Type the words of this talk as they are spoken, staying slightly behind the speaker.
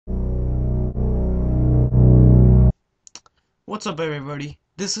What's up, everybody?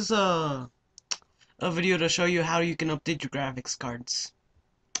 This is a video to show you how you can update your graphics cards.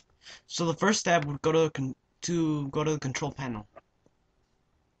 So the first step would go to the control panel.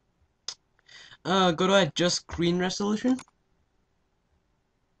 Go to adjust screen resolution.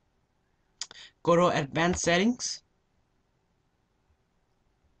 Go to advanced settings,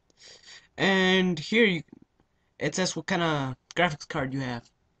 and here it says what kind of graphics card you have.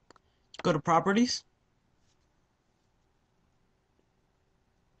 Go to properties,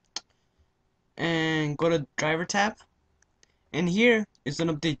 and go to driver tab, and here is an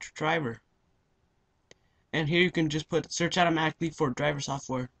update driver. And here you can just put search automatically for driver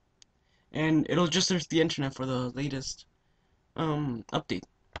software, and it'll just search the internet for the latest update.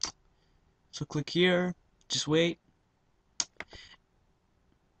 So click here, just wait,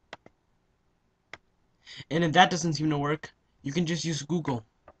 and if that doesn't seem to work, you can just use Google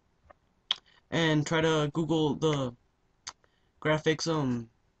and try to Google the graphics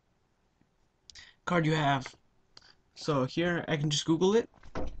card you have. So here I can just Google it,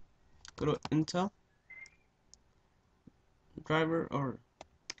 go to Intel driver, or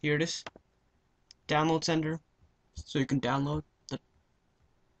here it is, download center, so you can download the,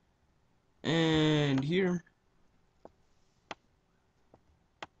 and here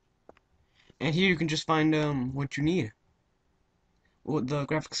you can just find what you need, what the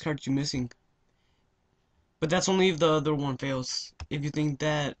graphics card you're missing. But that's only if the other one fails. If you think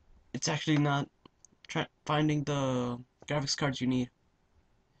that it's actually not finding the graphics cards you need.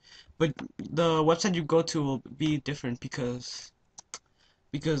 But the website you go to will be different because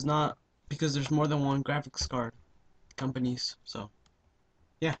there's more than one graphics card companies. So